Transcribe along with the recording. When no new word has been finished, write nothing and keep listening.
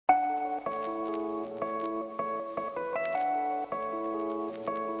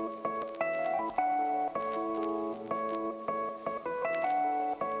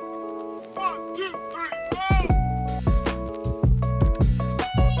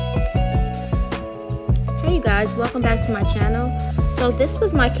guys, welcome back to my channel. So this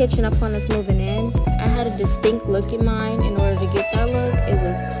was my kitchen upon us moving in. I had a distinct look in mind. In order to get that look, it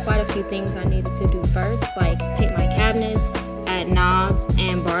was quite a few things I needed to do first, like paint my cabinets, add knobs,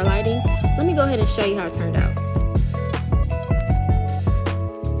 and bar lighting. Let me go ahead and show you how it turned out.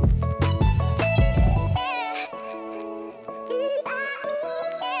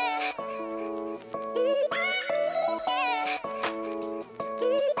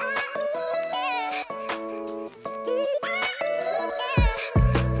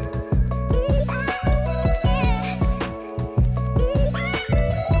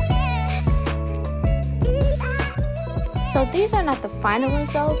 So these are not the final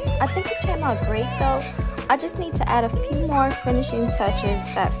results. I think it came out great though. I just need to add a few more finishing touches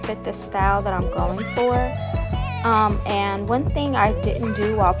that fit the style that I'm going for. And one thing I didn't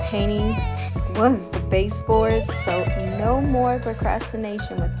do while painting was the baseboards. So no more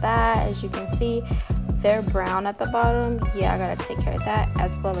procrastination with that. As you can see, they're brown at the bottom. Yeah, I gotta take care of that,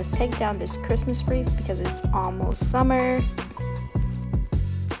 as well as take down this Christmas wreath because it's almost summer.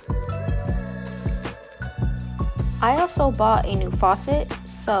 I also bought a new faucet,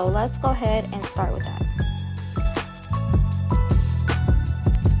 so let's go ahead and start with that.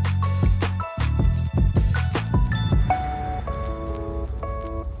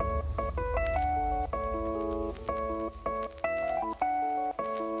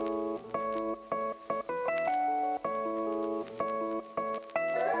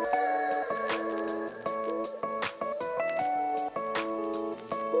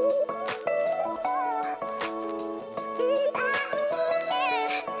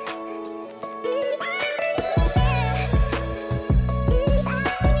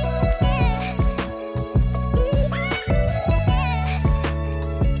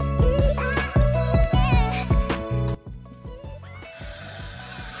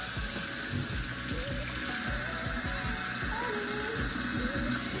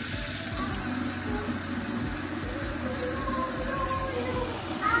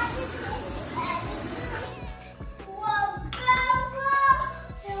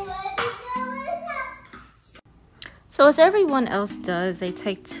 So as everyone else does, they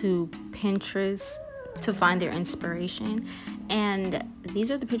take to Pinterest to find their inspiration. And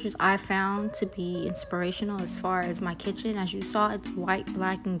these are the pictures I found to be inspirational as far as my kitchen. As you saw, it's white,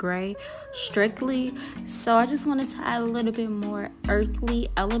 black, and gray strictly. So I just wanted to add a little bit more earthly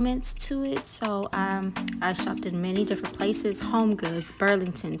elements to it. So I shopped in many different places: Home Goods,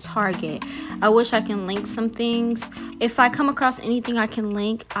 Burlington, Target. I wish I can link some things. If I come across anything I can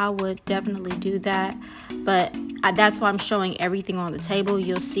link, I would definitely do that. But that's why I'm showing everything on the table.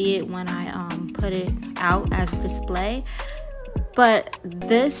 You'll see it when I put it out as a display. But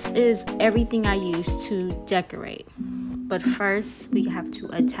this is everything I use to decorate. But first, we have to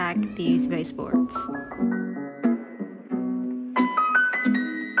attack these baseboards.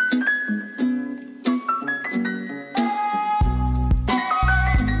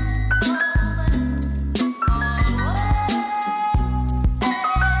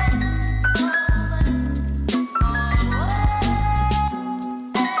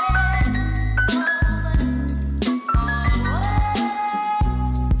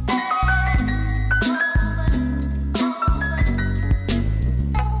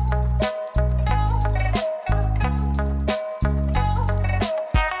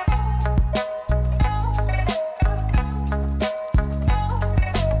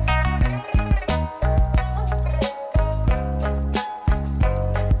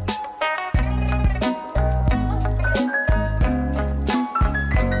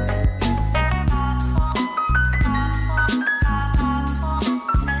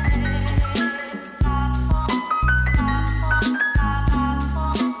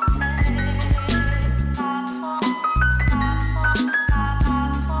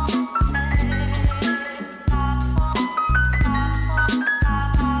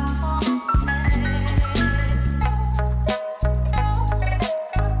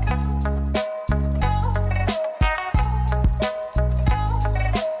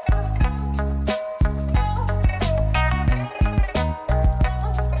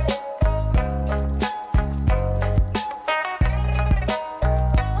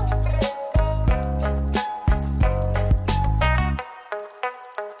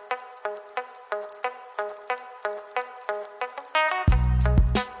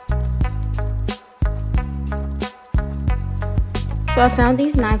 So I found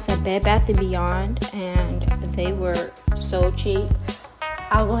these knives at Bed Bath & Beyond, and they were so cheap.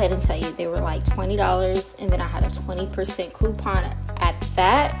 I'll go ahead and tell you, they were like $20, and then I had a 20% coupon at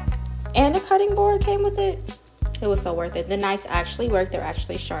that, and a cutting board came with it. It was so worth it. The knives actually work. They're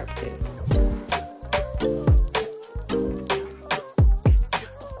actually sharp too.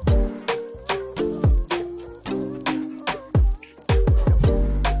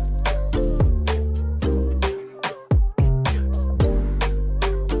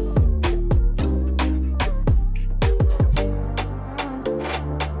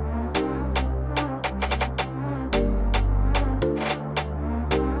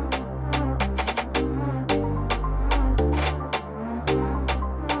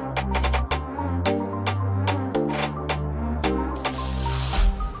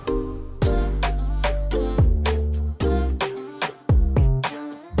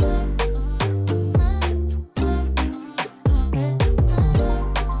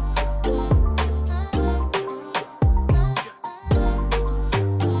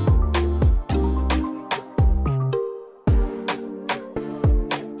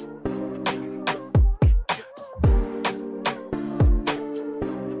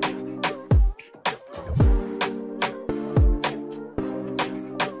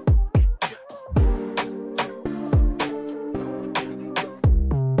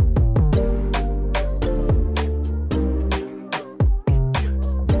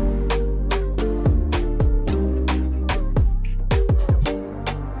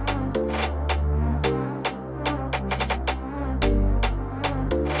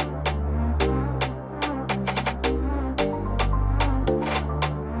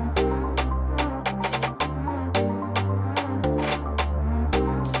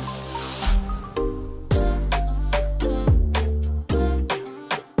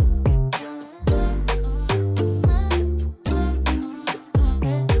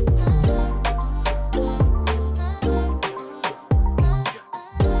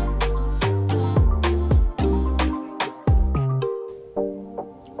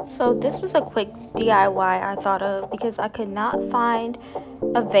 So this was a quick DIY I thought of because I could not find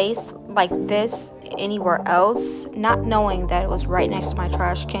a vase like this anywhere else, not knowing that it was right next to my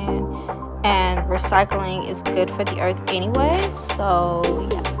trash can, and recycling is good for the earth anyway, so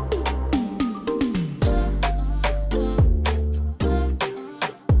yeah.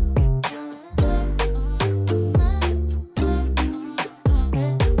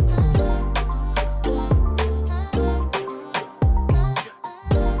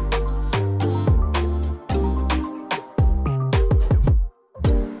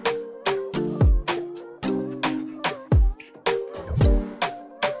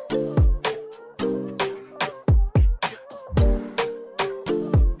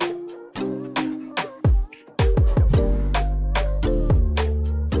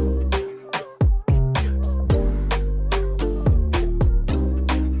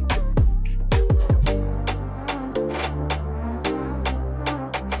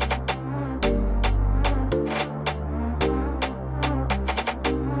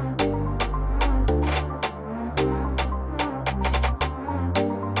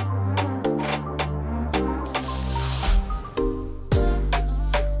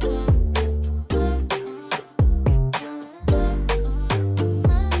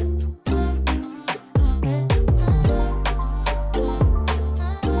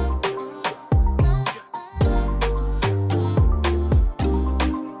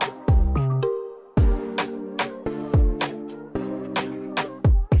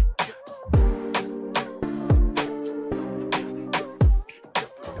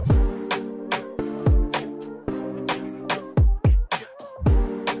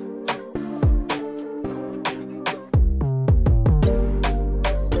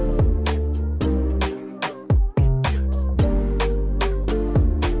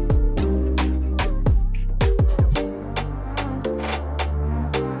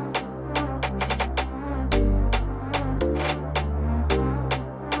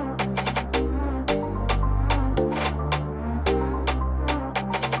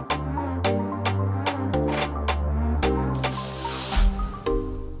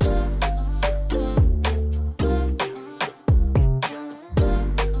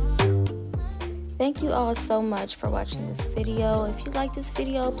 Thank you all so much for watching this video. If you like this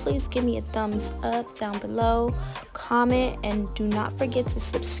video, please give me a thumbs up down below, comment, and do not forget to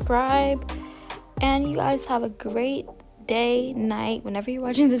subscribe. And you guys have a great day, night, whenever you're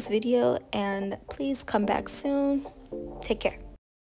watching this video, and please come back soon. Take care.